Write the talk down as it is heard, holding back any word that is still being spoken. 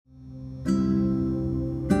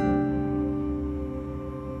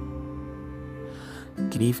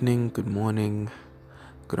Good evening, good morning,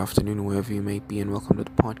 good afternoon, wherever you may be, and welcome to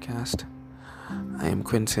the podcast. I am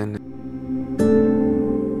Quentyn.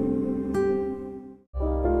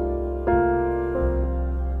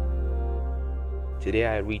 Today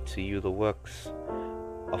I read to you the works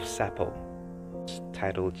of Sappho,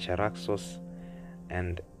 titled Charaxos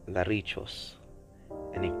and Larichos,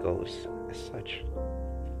 and it goes as such.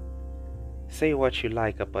 Say what you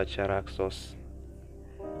like about Charaxos.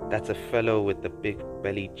 That's a fellow with the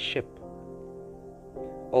big-bellied ship,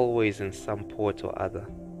 always in some port or other.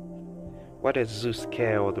 What does Zeus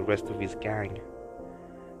care or the rest of his gang?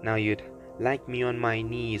 Now you'd like me on my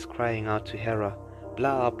knees crying out to Hera,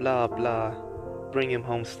 blah blah blah, bring him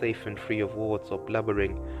home safe and free of warts, or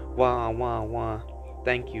blubbering, wah wah wah,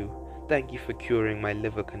 thank you for curing my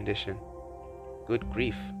liver condition. Good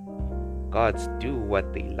grief, gods do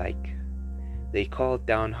what they like. They call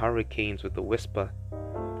down hurricanes with a whisper,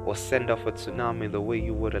 or send off a tsunami the way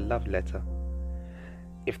you would a love letter.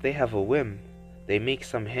 If they have a whim, they make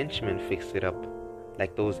some henchman fix it up,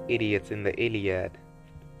 like those idiots in the Iliad.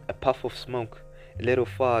 A puff of smoke, a little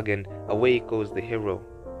fog, and away goes the hero.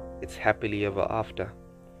 It's happily ever after.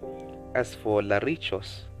 As for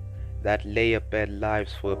Larichos, that lay-abed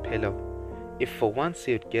lives for a pillow, if for once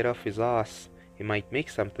he'd get off his ass, he might make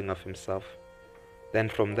something of himself. Then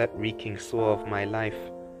from that reeking sore of my life,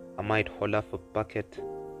 I might haul off a bucket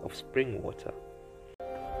of spring water.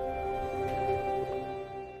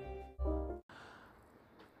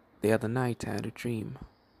 The other night I had a dream.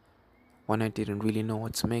 One I didn't really know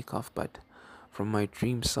what to make of, but from my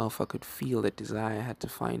dream self I could feel the desire I had to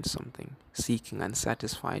find something, seeking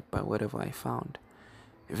unsatisfied by whatever I found.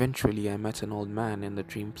 Eventually I met an old man in the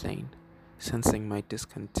dream plane. Sensing my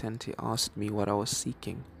discontent, he asked me what I was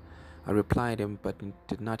seeking. I replied him, but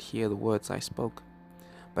did not hear the words I spoke.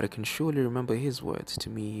 But I can surely remember his words. To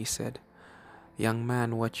me he said, "Young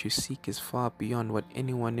man, what you seek is far beyond what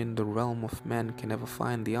anyone in the realm of man can ever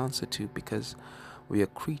find the answer to, because we are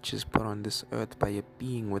creatures put on this earth by a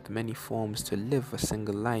being with many forms to live a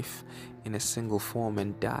single life in a single form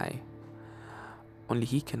and die. Only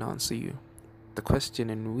he can answer you. The question,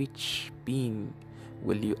 in which being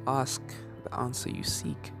will you ask the answer you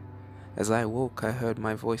seek?" As I woke, I heard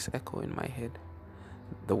my voice echo in my head.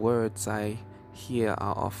 The words I hear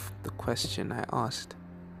are of the question I asked.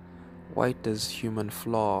 Why does human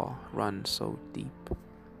flaw run so deep?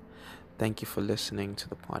 Thank you for listening to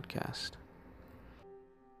the podcast.